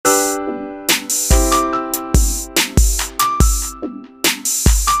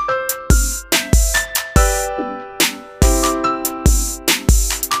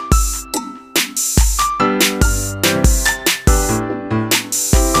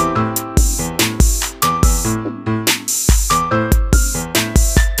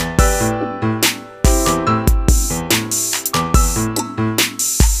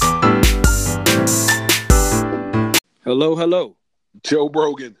Joe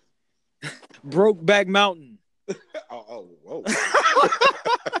Brogan. Brokeback Mountain. Whoa.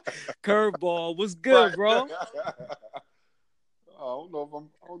 Curveball. What's good, bro? I don't know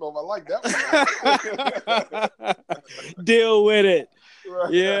if I like that one. Deal with it.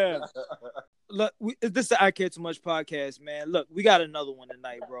 Yeah. Look, this is the I Care Too Much podcast, man. Look, we got another one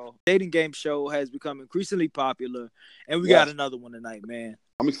tonight, bro. Dating game show has become increasingly popular, and we got another one tonight, man.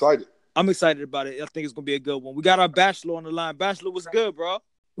 I'm excited. I'm excited about it. I think it's gonna be a good one. We got our Bachelor on the line. Bachelor, what's good, bro?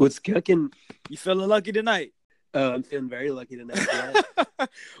 What's cooking? You feeling lucky tonight? I'm feeling very lucky tonight. Yeah.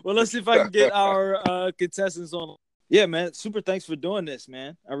 Well, let's see if I can get our contestants on. Yeah, man. Super thanks for doing this,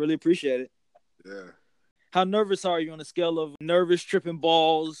 man. I really appreciate it. Yeah. How nervous are you on a scale of nervous tripping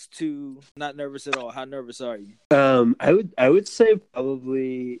balls to not nervous at all? How nervous are you? I would say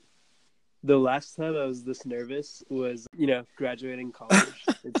probably the last time I was this nervous was, graduating college.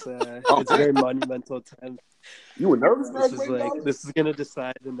 It's a very monumental time. You were nervous? This is gonna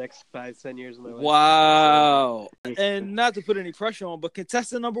decide the next 5-10 years of my life. Wow. And not to put any pressure on, but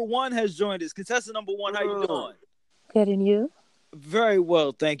contestant number 1 has joined us. Contestant number 1, how you doing? Good, and you? Very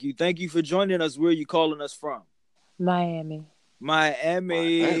well, thank you. Thank you for joining us. Where are you calling us from? Miami. In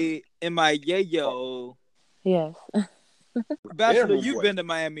my yayo. Yes. Bachelor, you've been to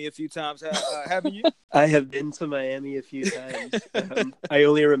Miami a few times, haven't you? I have been to Miami a few times. I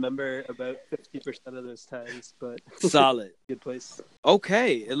only remember about 50% of those times, but solid. Good place.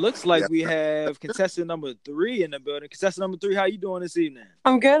 Okay, it looks like we have contestant number 3 in the building. Contestant number 3, how you doing this evening?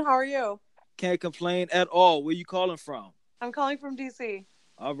 I'm good. How are you? Can't complain at all. Where you calling from? I'm calling from DC.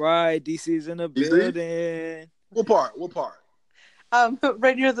 All right, DC's in the building. What part?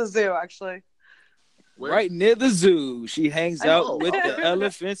 Right near the zoo, actually. Where? Right near the zoo. She hangs out with the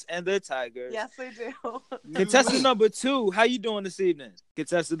elephants and the tigers. Yes, I do. Contestant number 2, how you doing this evening?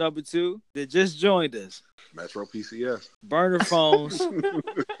 Contestant number 2 that just joined us. Metro PCS. Burner phones.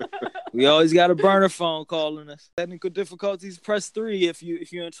 We always got a burner phone calling us. Technical difficulties, press 3 if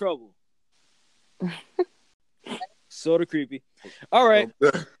you're in trouble. Sort of creepy. All right.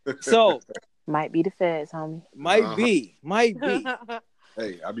 So might be the feds, homie. Might be.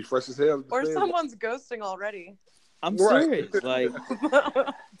 Hey, I'll be fresh as hell. Or someone's ghosting already. I'm serious. Like,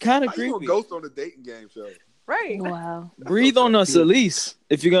 kind of creepy. You gonna ghost on a dating game show? Right. Wow. Breathe on us at least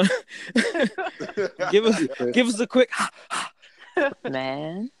if you're gonna give us a quick.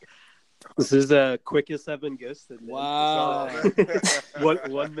 Man. This is the quickest I've been ghosted. Man. Wow.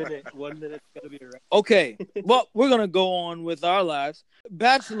 one minute. 1 minute's gotta be right. Okay. Well, we're gonna go on with our lives.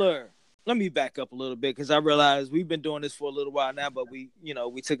 Bachelor. Let me back up a little bit because I realize we've been doing this for a little while now, but we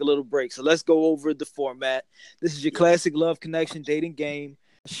took a little break. So let's go over the format. This is your classic love connection dating game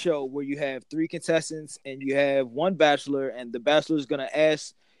show where you have 3 contestants and you have 1 bachelor, and the bachelor is going to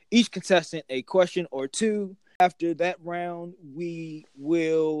ask each contestant a question or 2. After that round, we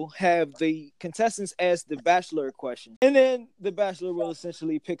will have the contestants ask the bachelor a question, and then the bachelor will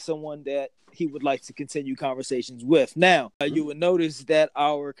essentially pick someone that he would like to continue conversations with. Now, you will notice that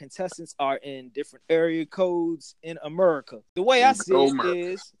our contestants are in different area codes in America. The way I see it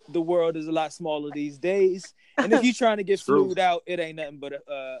is the world is a lot smaller these days, and if you're trying to get flued out, it ain't nothing but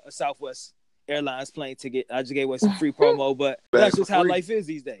a Southwest Airlines plane ticket. I just gave away some free promo, but that's just how life is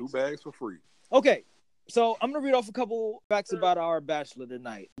these days. 2 bags for free. Okay. So I'm going to read off a couple facts about our bachelor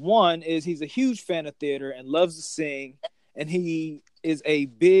tonight. One is he's a huge fan of theater and loves to sing, and he is a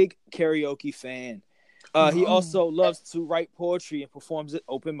big karaoke fan. He also loves to write poetry and performs at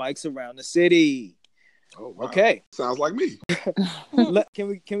open mics around the city. Oh, wow. Okay. Sounds like me.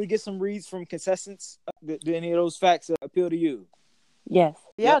 Can we get some reads from contestants? Do any of those facts appeal to you? Yes.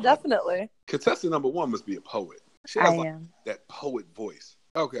 Yeah, definitely. Contestant number 1 must be a poet. She I has am. that poet voice.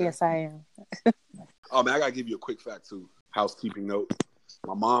 Okay. Yes, I am. Oh, man, I got to give you a quick fact, too. Housekeeping note.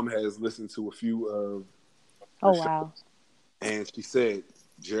 My mom has listened to a few of Oh, wow. and she said,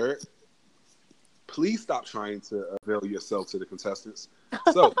 Jared, please stop trying to avail yourself to the contestants.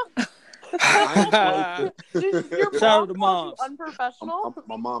 So, Shout out to moms. Unprofessional.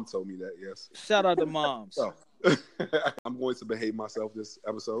 my mom told me that, yes. Shout out to moms. So, I'm going to behave myself this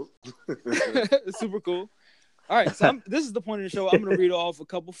episode. Super cool. All right, so this is the point of the show. I'm going to read off a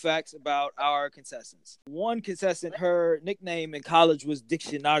couple facts about our contestants. One contestant, her nickname in college was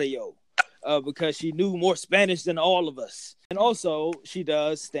Diccionario because she knew more Spanish than all of us. And also, she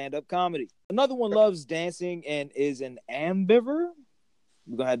does stand-up comedy. Another one loves dancing and is an ambivert.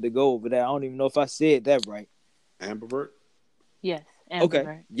 We're going to have to go over that. I don't even know if I said that right. Ambivert? Yes. Okay.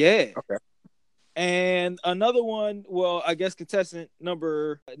 Right. Yeah. Okay. And another one, well, I guess contestant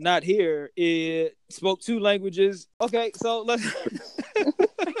number not here, it spoke 2 languages. Okay, so let's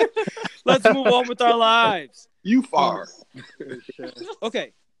move on with our lives. You far. For sure.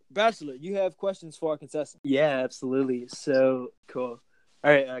 Okay, Bachelor, you have questions for our contestant. Yeah, absolutely. So cool.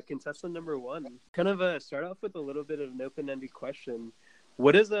 All right, contestant number one. Kind of start off with a little bit of an open-ended question.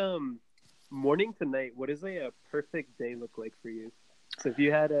 What is morning to night? What does a perfect day look like for you? So if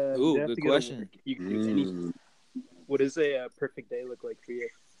you had a Ooh, you have good to go question. to work, you could do anything. What does a perfect day look like for you?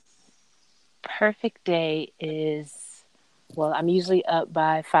 Perfect day is, well, I'm usually up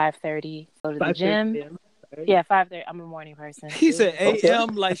by 5:30. Go to the 5:30 gym. a.m.? All right. Yeah, 5:30. I'm a morning person. He said Okay.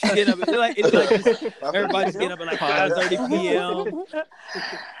 a.m. like she getting up. It's like just everybody's getting up at like 5:30 p.m.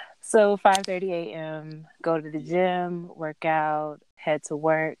 So 5:30 a.m. Go to the gym, work out, head to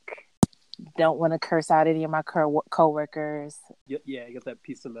work. Don't want to curse out any of my coworkers. Yeah, you got that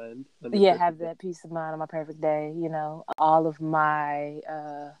peace of mind. Yeah, have that peace of mind on my perfect day. All of my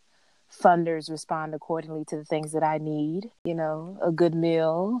funders respond accordingly to the things that I need. A good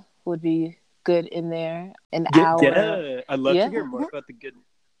meal would be good in there. An hour. I'd love Yeah. to hear more about the good.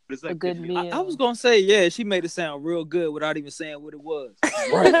 What is that A good meal. I was gonna say, yeah, she made it sound real good without even saying what it was.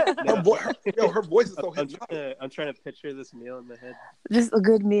 Right. No. Her voice is so I'm hypnotic. trying to picture this meal in my head. Just a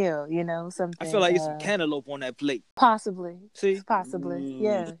good meal, something. I feel like it's some cantaloupe on that plate. Possibly. See? Possibly.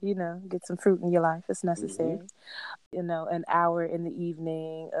 Yeah, get some fruit in your life. It's necessary. An hour in the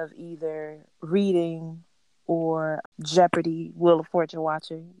evening of either reading or Jeopardy, Wheel of Fortune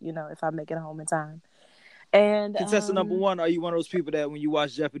watching, if I make it home in time. And Contestant number one, are you one of those people that when you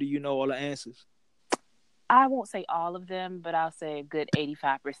watch Jeopardy, you know all the answers? I won't say all of them, but I'll say a good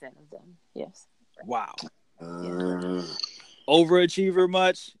 85% of them. Yes. Wow. Overachiever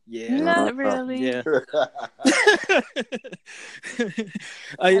much? Yeah. Not really. Yeah.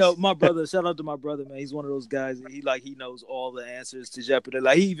 My brother, shout out to my brother, man. He's one of those guys. He knows all the answers to Jeopardy.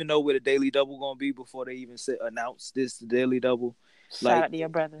 Like he even know where the Daily Double gonna be before they even announce the Daily Double. Shout out to your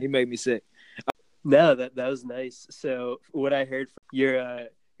brother. He made me sick. No, that was nice. So what I heard from your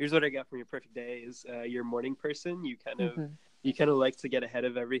here's what I got from your perfect day is you're a morning person. You kind of like to get ahead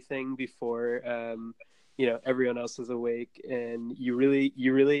of everything before everyone else is awake, and you really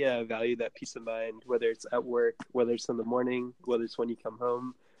value that peace of mind, whether it's at work, whether it's in the morning, whether it's when you come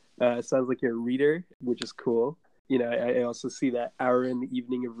home. It sounds like you're a reader, which is cool. I also see that hour in the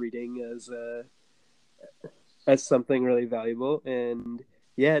evening of reading as something really valuable. And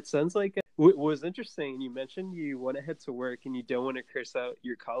yeah, it sounds like what was interesting. You mentioned you want to head to work and you don't want to curse out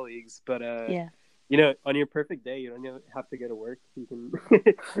your colleagues, but yeah. On your perfect day, you don't have to go to work. You can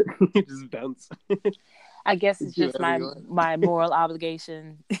you just bounce. I guess it's just my moral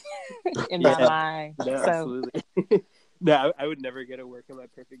obligation in my mind. No, so absolutely. No, I would never go to work on my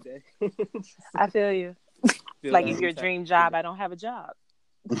perfect day. I feel you. Like in your dream job, I don't have a job.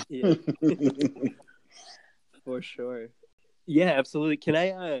 Yeah. For sure. Yeah, absolutely. Can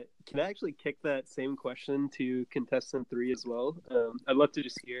I actually kick that same question to contestant 3 as well? I'd love to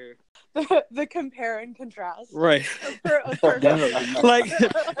just hear the compare and contrast. Right. Like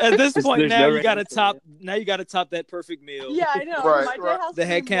at this point There's now no you gotta right top answer. now you gotta top that perfect meal. Yeah, I know. Right, My day right. has The to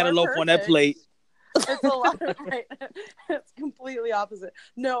head be more cantaloupe on that perfect. plate. It's a lot. Right. It's completely opposite.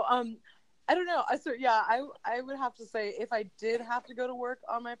 No, I don't know. I would have to say if I did have to go to work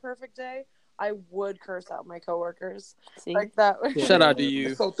on my perfect day, I would curse out my coworkers. See? Like that. Shout out to you.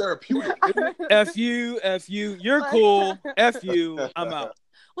 It's so therapeutic. Isn't it? F you, you're cool. F you, I'm out.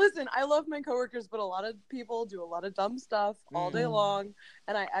 Listen, I love my coworkers, but a lot of people do a lot of dumb stuff all day long,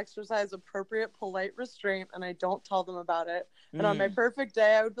 and I exercise appropriate, polite restraint, and I don't tell them about it. And on my perfect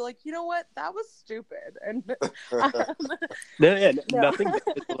day, I would be like, you know what? That was stupid. And No. No. Nothing is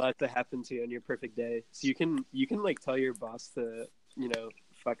allowed to happen to you on your perfect day. So you can like tell your boss to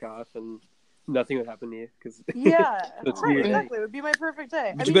fuck off, and nothing would happen to you because yeah, That's right, weird. exactly. It would be my perfect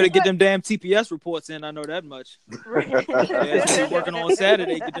day. But you better get them damn TPS reports in. I know that much. Right. Yeah, so you're working on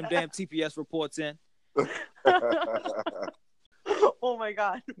Saturday. Get them damn TPS reports in. Oh my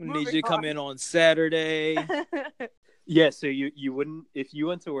god. We need you to come in on Saturday. yeah. So you wouldn't, if you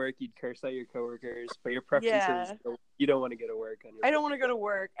went to work, you'd curse out your coworkers, but your preference Yeah. is you don't want to go to work on your. I don't want to go to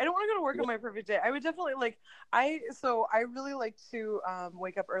work. I don't want to go to work on my perfect day. I would definitely I really like to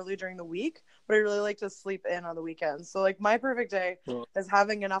wake up early during the week, but I really like to sleep in on the weekends. So like my perfect day is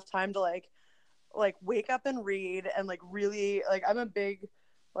having enough time to like wake up and read and like really like I'm a big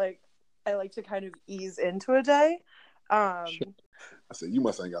I like to kind of ease into a day. I said, you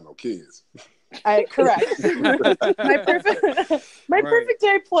must ain't got no kids. Correct. my perfect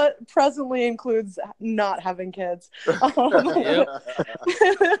day presently includes not having kids. That's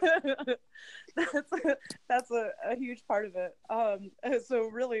a huge part of it. So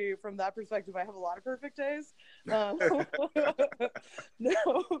really, from that perspective, I have a lot of perfect days. Um, no,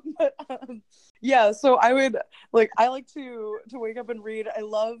 but yeah. So I would I like to wake up and read. I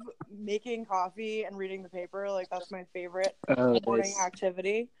love making coffee and reading the paper. Like that's my favorite morning Nice.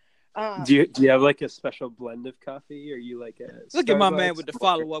 activity. Do you have like a special blend of coffee, or you like a Look at my man Starbucks with the or-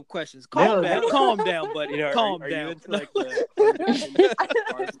 follow-up questions. No, Calm down, buddy. You know, Calm are down. you into like the farm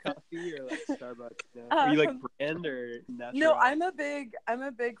coffee or like Starbucks? You know? Are you like brand or natural? No, I'm a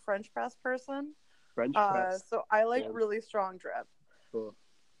big French press person. French press. So I like really strong drip. Cool.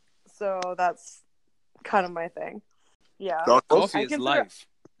 So that's kind of my thing. Yeah. Dark roast? Coffee is life.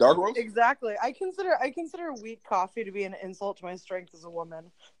 Dark roast? Exactly. I consider weak coffee to be an insult to my strength as a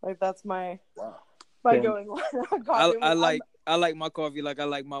woman. Like that's my going line on coffee. I like my coffee like I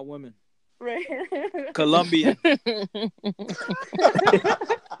like my women. Right. Colombian.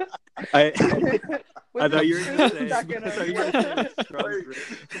 I thought you were gonna say. Stuck in I thought you were gonna say strong drip.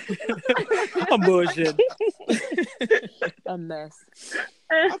 I'm bullshit. A mess.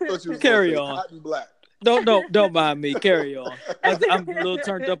 I thought you was Carry gonna say on. Cotton black. Don't mind me. Carry on. I'm a little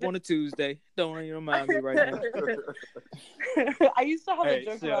turned up on a Tuesday. Don't mind me right now. I used to have a Alright,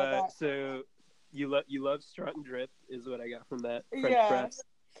 joke so, about that. so you love strong drip is what I got from that French Yeah. press.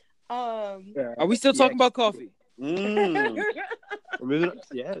 Are we still talking about coffee? Mm. We're moving on.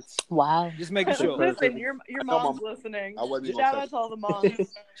 Yeah, it's Wow. Just making sure. Listen, your know mom's my- listening. I wasn't even Shout gonna out to all the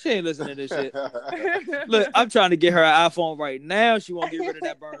moms. She ain't listening to this shit. Look, I'm trying to get her an iPhone right now. She won't get rid of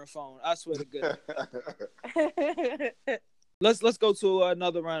that burner phone. I swear to God. Let's go to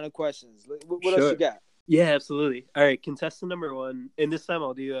another round of questions. What else Sure. you got? Yeah, absolutely. All right, contestant number 1, and this time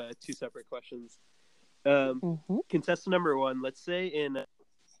I'll do 2 separate questions. Contestant number 1, let's say in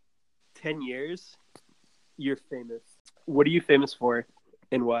 10 years, you're famous. What are you famous for,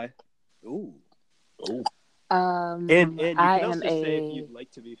 and why? Ooh. Oh. And you can I also am say a- if you'd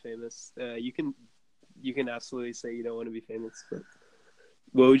like to be famous. You can absolutely say you don't want to be famous, but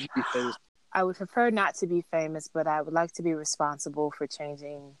what would you be famous? I would prefer not to be famous, but I would like to be responsible for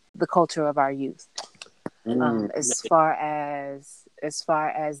changing the culture of our youth. As far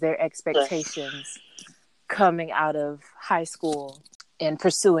as their expectations coming out of high school and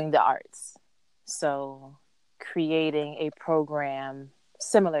pursuing the arts. So creating a program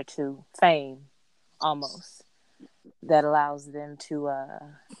similar to FAME almost that allows them to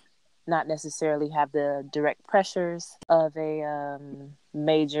not necessarily have the direct pressures of a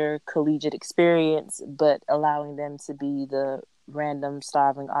major collegiate experience, but allowing them to be the random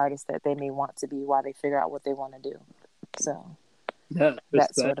starving artists that they may want to be while they figure out what they want to do. So Yeah,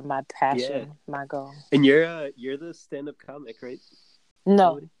 that's sort of my passion, Yeah. my goal. And you're the stand-up comic, right?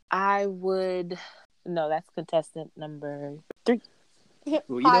 No, I would. No, that's contestant number 3.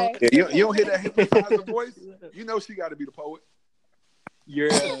 Well, you Hi. know, Yeah, you don't hear that hypnotizer voice? You know she got to be the poet. you're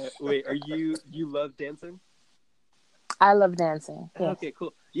wait, are you love dancing? I love dancing. Yes. Okay,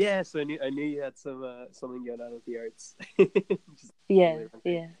 cool. Yeah, so I knew you had something going on with the arts. Just Yeah, really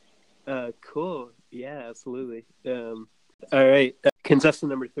yeah. wondering. Cool. Yeah, absolutely. All right,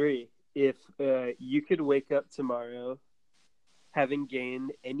 contestant number 3. If you could wake up tomorrow having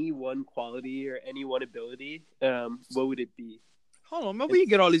gained any one quality or any one ability, what would it be? Hold on, man. Where you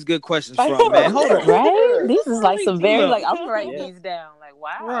get all these good questions I from, know, man? Hold on. Right? These is like some very, Look. like, I'm writing Yeah. these down. Like,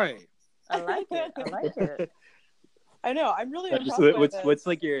 wow. Right. I like it. I like it. I know. I'm really impressed Just, by this. what's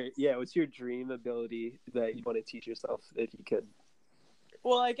like what's your dream ability that you want to teach yourself if you could?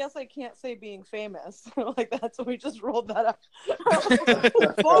 Well, I guess I can't say being famous. Like that's we just rolled that up. Fine,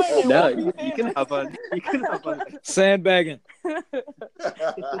 I No, won't be you can famous. hop on. You can hop on. Sandbagging.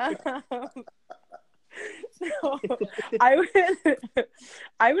 No, I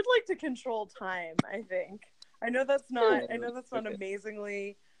would like to control time. I think I know that's not Okay.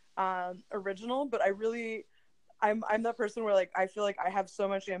 amazingly original, but I'm that person where like I feel like I have so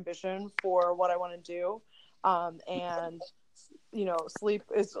much ambition for what I want to do, and sleep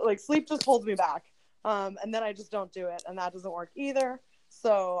just holds me back, and then I just don't do it, and that doesn't work either.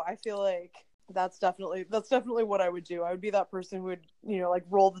 So I feel like that's definitely what I would do. I would be that person who would, like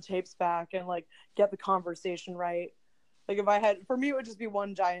roll the tapes back and like get the conversation right. Like if I had, for me, it would just be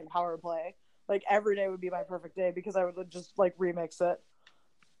one giant power play. Like every day would be my perfect day because I would just like remix it.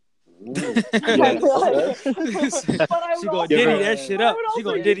 Yeah. But I She would gonna also- diddy but that shit but I up. would She also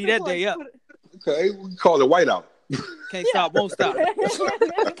gonna diddy use it that to, like, day up. put- Okay, we call it whiteout. Can't stop, won't stop.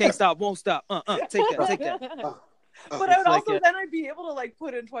 Can't stop, won't stop. Take that. But I would It's like also a- then I'd be able to like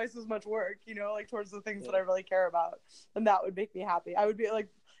put in twice as much work, like towards the things that I really care about, and that would make me happy. I would be like,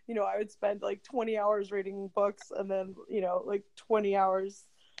 I would spend like 20 hours reading books, and then like 20 hours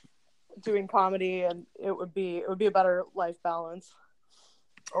doing comedy, and it would be a better life balance.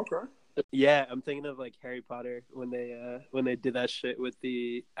 Okay. Yeah, I'm thinking of like Harry Potter when they did that shit with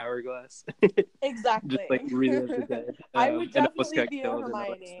the hourglass. Exactly. Just like relive the day. I would and almost definitely got be a killed and all that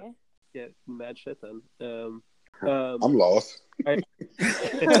Hermione. stuff. Yeah, mad shit then. I'm lost. I-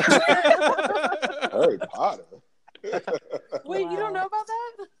 Harry Potter. Wait, you don't know about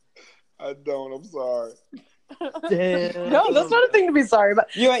that? I don't. I'm sorry. Damn. No, that's not a thing to be sorry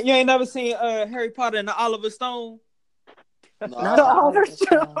about. You ain't never seen Harry Potter and the Oliver Stone? Not Nah. the Oliver Oliver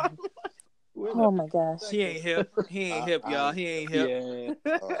Stone. Stone. Oh my gosh. He ain't hip. He ain't hip, y'all. He ain't hip.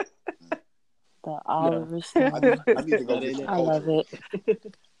 Yeah. The Oliver I Stone. need to go get some I love culture.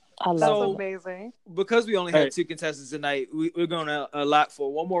 it. I That's love it. amazing. Because we only had Alright. 2 contestants tonight, we're going to allot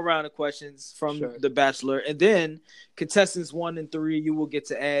for one more round of questions from Sure. The Bachelor. And then contestants 1 and 3, you will get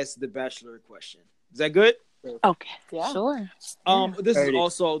to ask The Bachelor a question. Is that good? Okay. Yeah. Sure. This is Alrighty.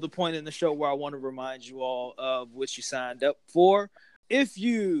 also the point in the show where I want to remind you all of what you signed up for. If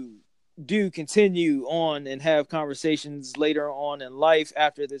you do continue on and have conversations later on in life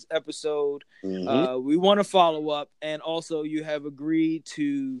after this episode, Mhm. we want to follow up. And also, you have agreed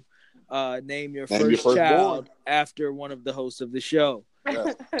to name your Name your first firstborn. child after one of the hosts of the show.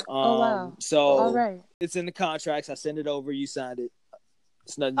 Yes. Oh, wow. So All right. it's in the contracts. I sent it over. You signed it.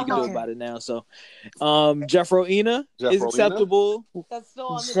 It's nothing you can Okay. do about it now. So, Jeffroina is Jeffroina? acceptable, That's still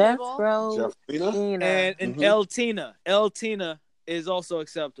on the table. Jeffro Jeffrina, Ina. and Mhm. El Tina is also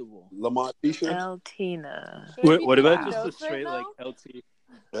acceptable. Lamont Tisha, El Tina. Should I be What about taking just a notes right straight now? like LT?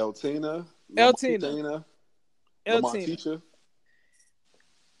 El Tina, El Tina. El Lamont Tina. Tisha.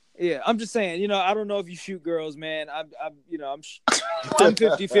 Yeah, I'm just saying, I don't know if you shoot girls, man. I'm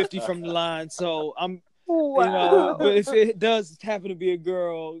 50-50 from the line, so I'm, but if it does happen to be a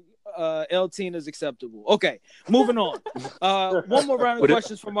girl, El Tina's acceptable. Okay, moving on. One more round of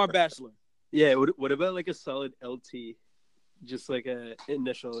questions from our Bachelor. Yeah. What about like a solid LT? Just like a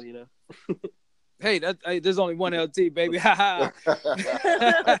initial, you know. Hey, there's only one LT, baby. Ha ha.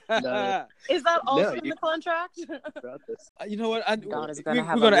 No. Is that also No, in you- the contract? About this. You know what? Daughter's We're gonna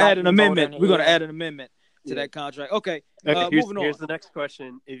have going to a add an lightning bolt amendment. in We're her going to ear. add an amendment to Yeah. that contract. Okay, Okay, moving on. here's the next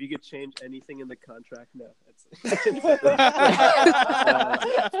question. If you could change anything in the contract, no.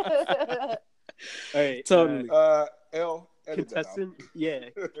 All right. Totally. L. Edit that out. Contestant. Yeah.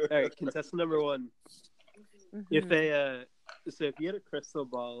 All right. Contestant number 1. If they so if you had a crystal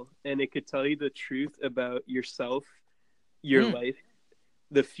ball and it could tell you the truth about yourself, your life,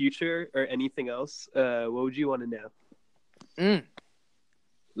 the future, or anything else, what would you want to know?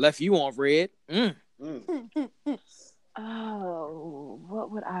 Left you on red. Oh, what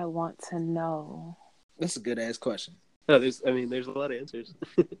would I want to know? That's a good ass question. Oh, there's a lot of answers.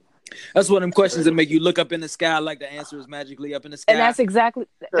 That's one of them questions that make you look up in the sky like the answer is magically up in the sky. And that's exactly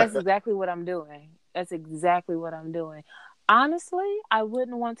what I'm doing. That's exactly what I'm doing. Honestly, I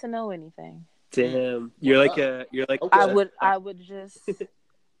wouldn't want to know anything. Damn, you're like Okay.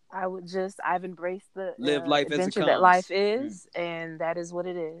 I've embraced the Live life as it adventure comes. that life is, and that is what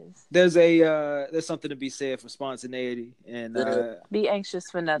it is. There's something to be said for spontaneity and Be anxious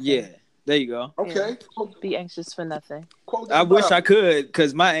for nothing. yeah, there you go. Okay. Be anxious for nothing. Quote that I wish Bible. I could,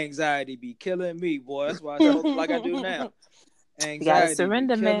 because my anxiety be killing me, boy. That's why I smoke like I do now. Anxiety You gotta be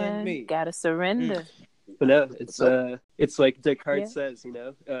surrender, killing man. me. Gotta surrender. But no, it's like Descartes Yeah. says, you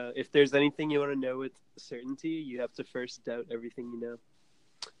know, if there's anything you want to know with certainty, you have to first doubt everything you know.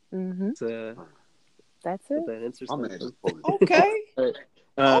 Mm-hmm. It's, That's what it. that answers. My man just quoted. Okay, okay.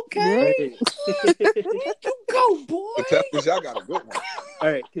 All You go, boy. Contestants, y'all got a good one.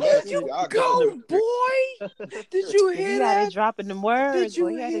 right, You contestant- Y'all go, got boy. Did you hear He had that? to drop in them words. Did you boy.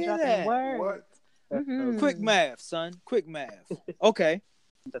 He had to hear drop in that? them words. What? Mhm. Quick math, son. Quick math. Okay.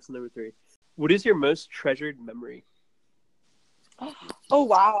 That's number 3. What is your most treasured memory? Oh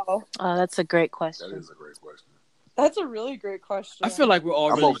wow, Oh, that's a great That question. is a great question. that's a really great question. I feel like we're all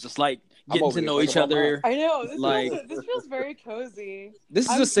I'm really over- just like I'm getting over to here know thinking each about other. I know this Like- feels very cozy. This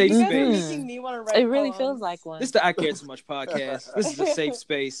is a safe you guys are space. making me want to write. It really poems. feels like one. This is the I Care Too Much podcast. This is a safe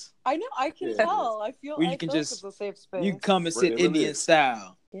space. I know. I can Yeah. tell. I feel. Where you I can feel just- like it's a safe space. You can come and sit Bring it Indian in.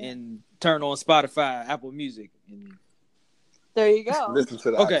 style Yeah. and turn on Spotify, Apple Music. And There you go. Listen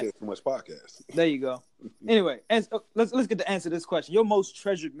to the Okay. I Care Too Much podcast. there you go. Anyway, let's get to answer this question. Your most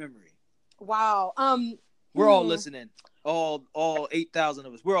treasured memory. Wow. We're all listening. All 8,000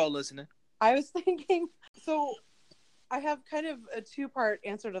 of us. We're all listening. I was thinking. So, I have kind of a 2-part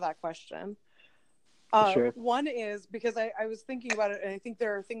answer to that question. Sure. One is because I was thinking about it, and I think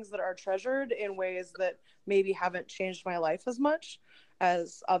there are things that are treasured in ways that maybe haven't changed my life as much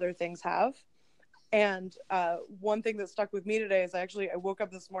as other things have. And one thing that stuck with me today is I woke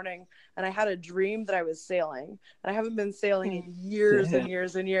up this morning and I had a dream that I was sailing, and I haven't been sailing in years and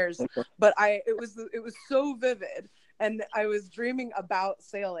years and years, but it was so vivid, and I was dreaming about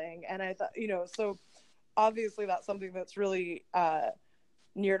sailing, and I thought, so obviously that's something that's really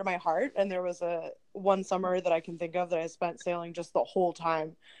near to my heart. And there was one summer that I can think of that I spent sailing just the whole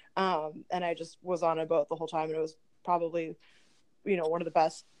time, and I just was on a boat the whole time, and it was probably one of the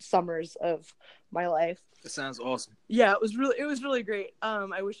best summers of my life. That sounds awesome. Yeah, it was really great.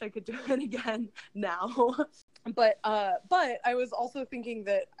 I wish I could do it again now. But I was also thinking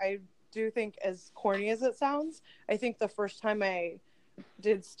that I do think, as corny as it sounds, I think the first time I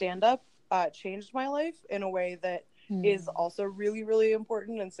did stand up changed my life in a way that is also really, really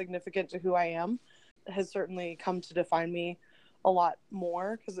important and significant to who I am. Has certainly come to define me a lot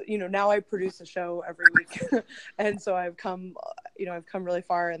more, because now I produce a show every week and so I've come really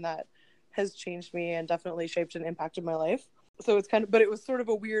far, and that has changed me and definitely shaped and impacted my life. So it's but it was sort of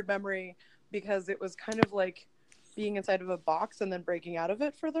a weird memory, because it was kind of like being inside of a box and then breaking out of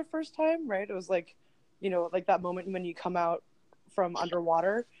it for the first time, right? It was like like that moment when you come out from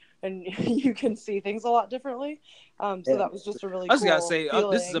underwater and you can see things a lot differently. So that was just a really I just cool gotta say,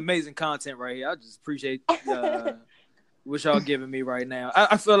 feeling. This is amazing content right here. I just appreciate what y'all giving me right now.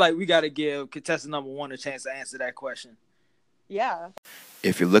 I feel like we got to give contestant number 1 a chance to answer that question. Yeah.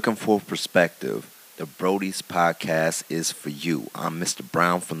 If you're looking for perspective, the Brodies podcast is for you. I'm Mr.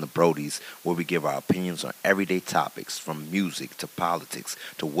 Brown from the Brodies, where we give our opinions on everyday topics, from music to politics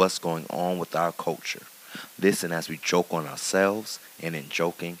to what's going on with our culture. Listen as we joke on ourselves, and in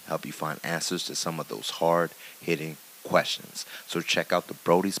joking, help you find answers to some of those hard-hitting questions. So check out the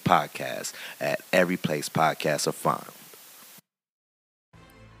Brodies podcast at every place podcasts are found.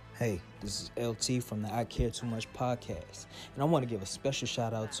 Hey, this is LT from the I Care Too Much podcast, and I want to give a special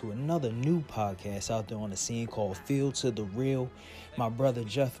shout out to another new podcast out there on the scene called Feel to the Real. My brother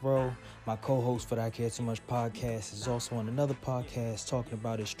Jethro, my co-host for the I Care Too Much podcast, is also on another podcast talking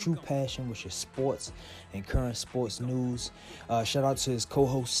about his true passion, which is sports and current sports news. Shout out to his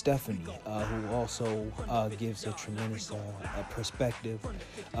co-host Stephanie, who also gives a tremendous perspective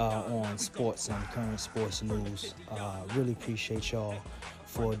on sports and current sports news. Really appreciate y'all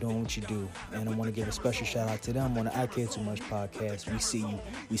for doing what you do, and I want to give a special shout out to them on the I Care Too Much podcast. We see you,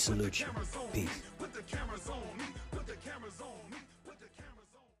 we salute you. Peace.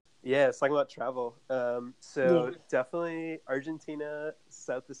 Yeah, it's talking about travel. Definitely Argentina,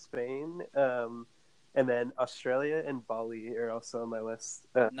 south of Spain, and then Australia and Bali are also on my list.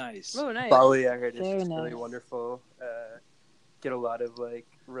 Nice. Oh, nice. Bali, I heard, is Very just nice. really wonderful. Get a lot of like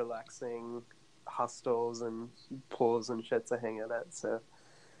relaxing hostels and pools and shit to hang out at. So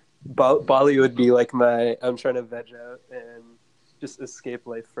Bali would be like I'm trying to veg out and just escape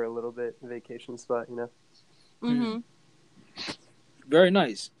life for a little bit, vacation spot, Mm-hmm. Very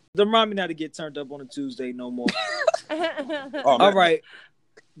nice. Don't remind me not to get turned up on a Tuesday no more. Oh, man. All right,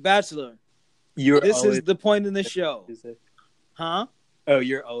 Bachelor. This is the point in the show. Tuesday. Huh? Oh,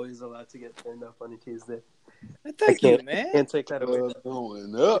 you're always allowed to get turned up on a Tuesday. Thank you, man. Can't take that away.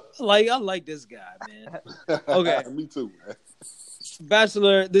 Going up. I like this guy, man. Okay. Me too, man.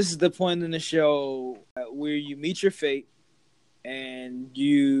 Bachelor, this is the point in the show where you meet your fate and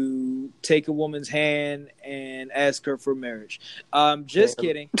you take a woman's hand and ask her for marriage. Just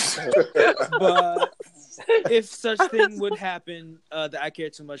kidding. But if such thing would happen, the I Care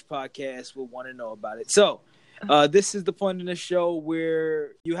Too Much podcast will want to know about it. So this is the point in the show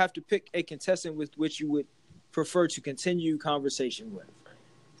where you have to pick a contestant with which you would prefer to continue conversation with.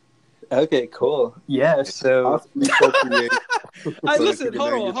 Okay, cool. Yeah, so Listen,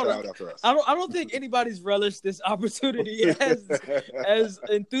 hold on. I don't think anybody's relished this opportunity as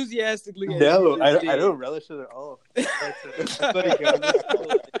enthusiastically. No, as I don't relish it at all.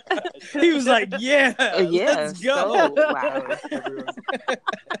 He was like, "Yeah, let's go." So, wow.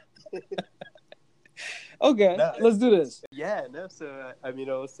 Okay, let's do this. Yeah, no. So I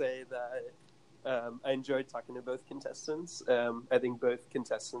will say that I enjoyed talking to both contestants. I think both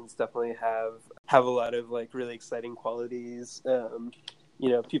contestants definitely have a lot of like really exciting qualities.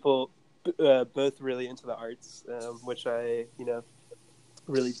 People both really into the arts, which I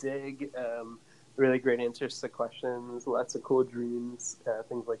really dig. Really great answers to questions, lots of cool dreams,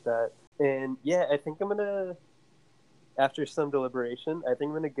 things like that. And yeah, I think I'm gonna, after some deliberation, I think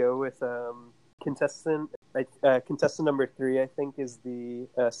I'm gonna go with contestant number 3. I think is the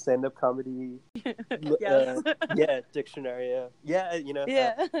stand-up comedy. Yes. Dictionary. Yeah.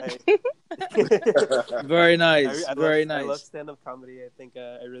 Very nice. Very nice. I love stand-up comedy. I think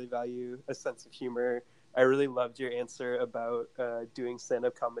I really value a sense of humor. I really loved your answer about doing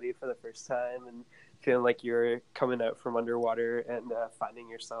stand-up comedy for the first time, and feeling like you're coming out from underwater and finding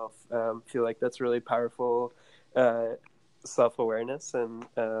yourself. Feel like that's really powerful self-awareness. And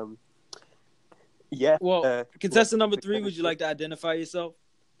Well, contestant number 3, would you like to identify yourself?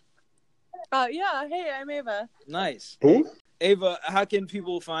 Yeah. Hey, I'm Ava. Nice. Who? Ava, how can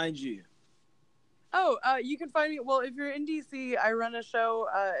people find you? Oh, you can find me. Well, if you're in DC, I run a show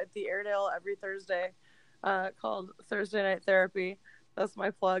at the Airedale every Thursday called Thursday Night Therapy. That's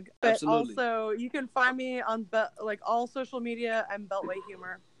my plug. But Absolutely. also, you can find me on all social media. I'm Beltway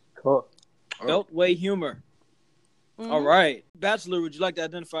Humor. Cool. Beltway Humor. Mhm. All right. Bachelor, would you like to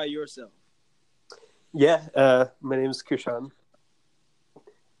identify yourself? Yeah, my name is Kushan.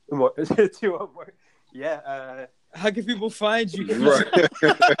 Do you want more? Yeah. How can people find you? Right.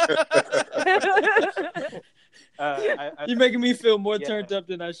 You're making me feel more turned up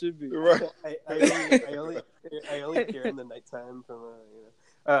than I should be. Right. I only hear in the nighttime from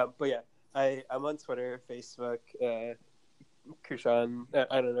but yeah, I'm on Twitter, Facebook, Kushan.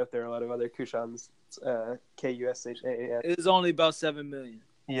 I don't know if there are a lot of other Kushans. Kushaan. It's only about 7 million.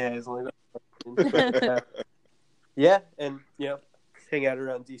 Yeah, it's only about yeah, and hang out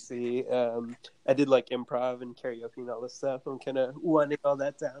around DC. I did like improv and karaoke and all this stuff. I'm kind of winding all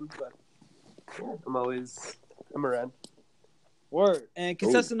that down, but I'm around. Word. And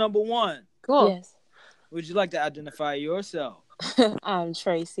contestant number 1, Cool. Yes. would you like to identify yourself? I'm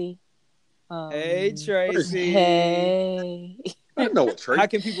Tracy. Hey, Tracy. Hey. I know what Tracy. How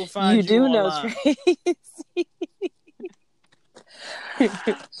can people find you? You do know online? Tracy.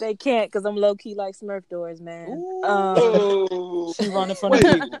 They can't because I'm low key like Smurf doors, man. Oh, She running from the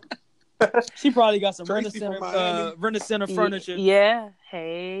people. She probably got some Tracy from Rent-A-Center Miami. furniture. Yeah.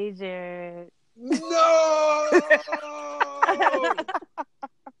 Hey, Jared. no.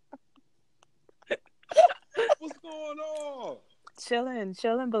 What's going on?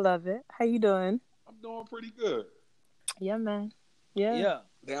 Chilling, beloved. How you doing? I'm doing pretty good. Yeah, man. Yeah. Yeah.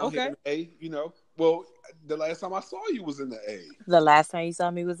 Down here in the A, Well, the last time I saw you was in the A. The last time you saw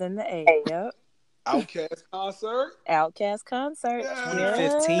me was in the A. Yep. Outcast concert. Outcast concert.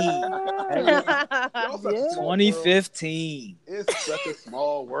 Yeah. 2015. Y'all such a Yeah. small world. 2015. It's such a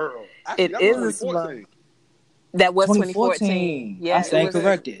small world. Actually, It that is was a small- 2014. That was 2014. 2014. Yeah, I stand it was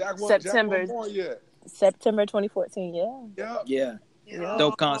corrected. September. September 2014. Yeah. Yeah. Yeah.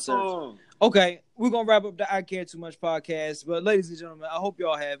 Dope concert. Okay, we're going to wrap up the I Care Too Much podcast. But ladies and gentlemen, I hope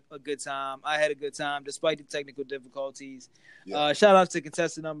y'all have a good time. I had a good time despite the technical difficulties. Yeah. Shout out to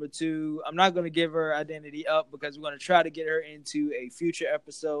contestant number 2. I'm not going to give her identity up because we're going to try to get her into a future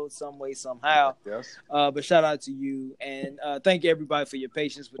episode some way, somehow. Yes. But shout out to you. And thank you, everybody, for your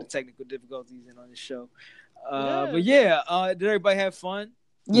patience with the technical difficulties and on the show. But yeah, did everybody have fun?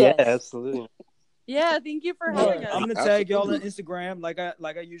 Yes. Yeah, absolutely. Yeah, thank you for having us. I'm gonna tag y'all on Instagram like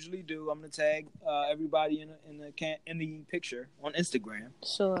I usually do. I'm gonna tag everybody in the picture on Instagram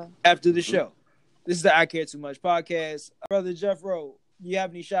Sure. after the show. This is the I Care Too Much podcast. Brother Jeff Rowe, you have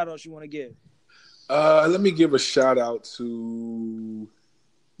any shout outs you want to give? Let me give a shout out to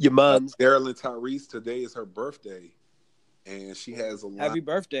Your mom's. Daryl Tyrese. Today is her birthday, and she has a lot. Happy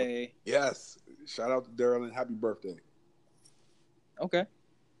birthday. Yes, shout out to Daryl and happy birthday. Okay.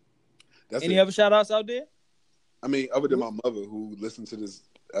 That's Any it. other shout outs out there? I mean, other than my mother who listened to this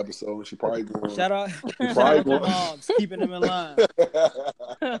episode, and she probably going. Shout out, Probably shout out to going- moms, keeping them in line.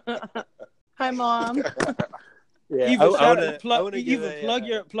 Hi, Mom. Yeah, Even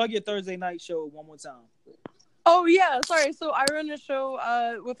plug your Thursday night show one more time. Oh, yeah. Sorry. So I run a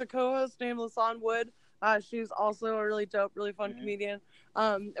show with a co-host named Lasan Wood. She's also a really dope, really fun comedian.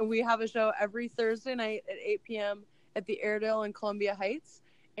 And we have a show every Thursday night at 8 p.m. at the Airedale in Columbia Heights.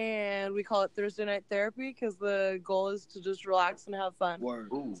 And we call it Thursday Night Therapy because the goal is to just relax and have fun. Word.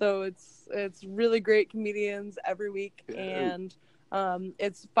 Ooh. So it's really great comedians every week, and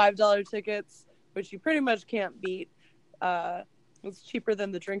it's $5 tickets, which you pretty much can't beat. It's cheaper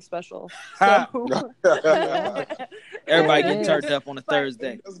than the drink special. So Everybody getting turned up on a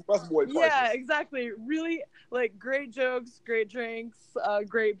Thursday. That's busboy prices. yeah, exactly. Really, like great jokes, great drinks,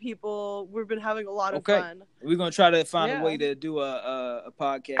 great people. We've been having a lot of fun. We're gonna try to find a Yeah. way to do a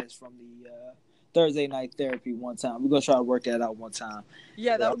podcast from the Thursday Night Therapy one time. We're gonna try to work that out one time.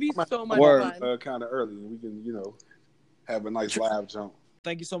 Yeah, that would be so much Word. fun. Kind of early, and we can, have a nice live jump.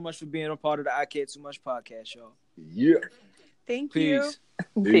 Thank you so much for being a part of the I Care Too Much podcast, y'all. Yeah. Thank you.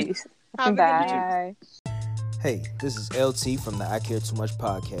 Peace. Peace. Have a good night. Bye. Hey, this is LT from the I Care Too Much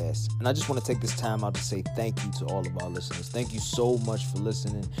podcast, and I just want to take this time out to say thank you to all of our listeners. Thank you so much for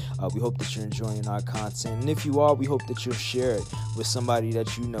listening. We hope that you're enjoying our content, and if you are, we hope that you'll share it with somebody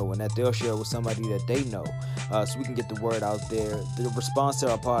that you know, and that they'll share it with somebody that they know, so we can get the word out there. The response to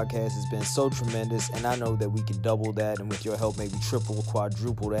our podcast has been so tremendous, and I know that we can double that, and with your help, maybe triple or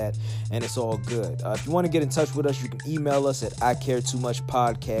quadruple that, and it's all good. If you want to get in touch with us, you can email us at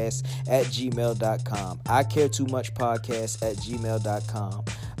icaretoomuchpodcast@gmail.com. icaretoomuchpodcast@gmail.com.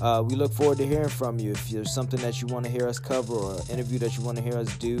 We look forward to hearing from you. If there's something that you want to hear us cover, or an interview that you want to hear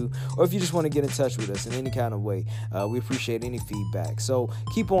us do, or if you just want to get in touch with us in any kind of way, we appreciate any feedback. So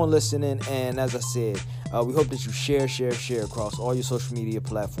keep on listening, and as I said, we hope that you share across all your social media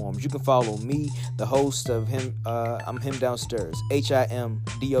platforms. You can follow me, the host of I'm Him Downstairs,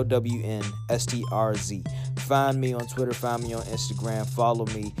 HIMDOWNSTRZ. Find me on Twitter, find me on Instagram, follow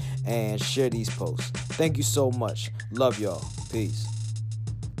me, and share these posts. Thank you so much. Love y'all. Peace.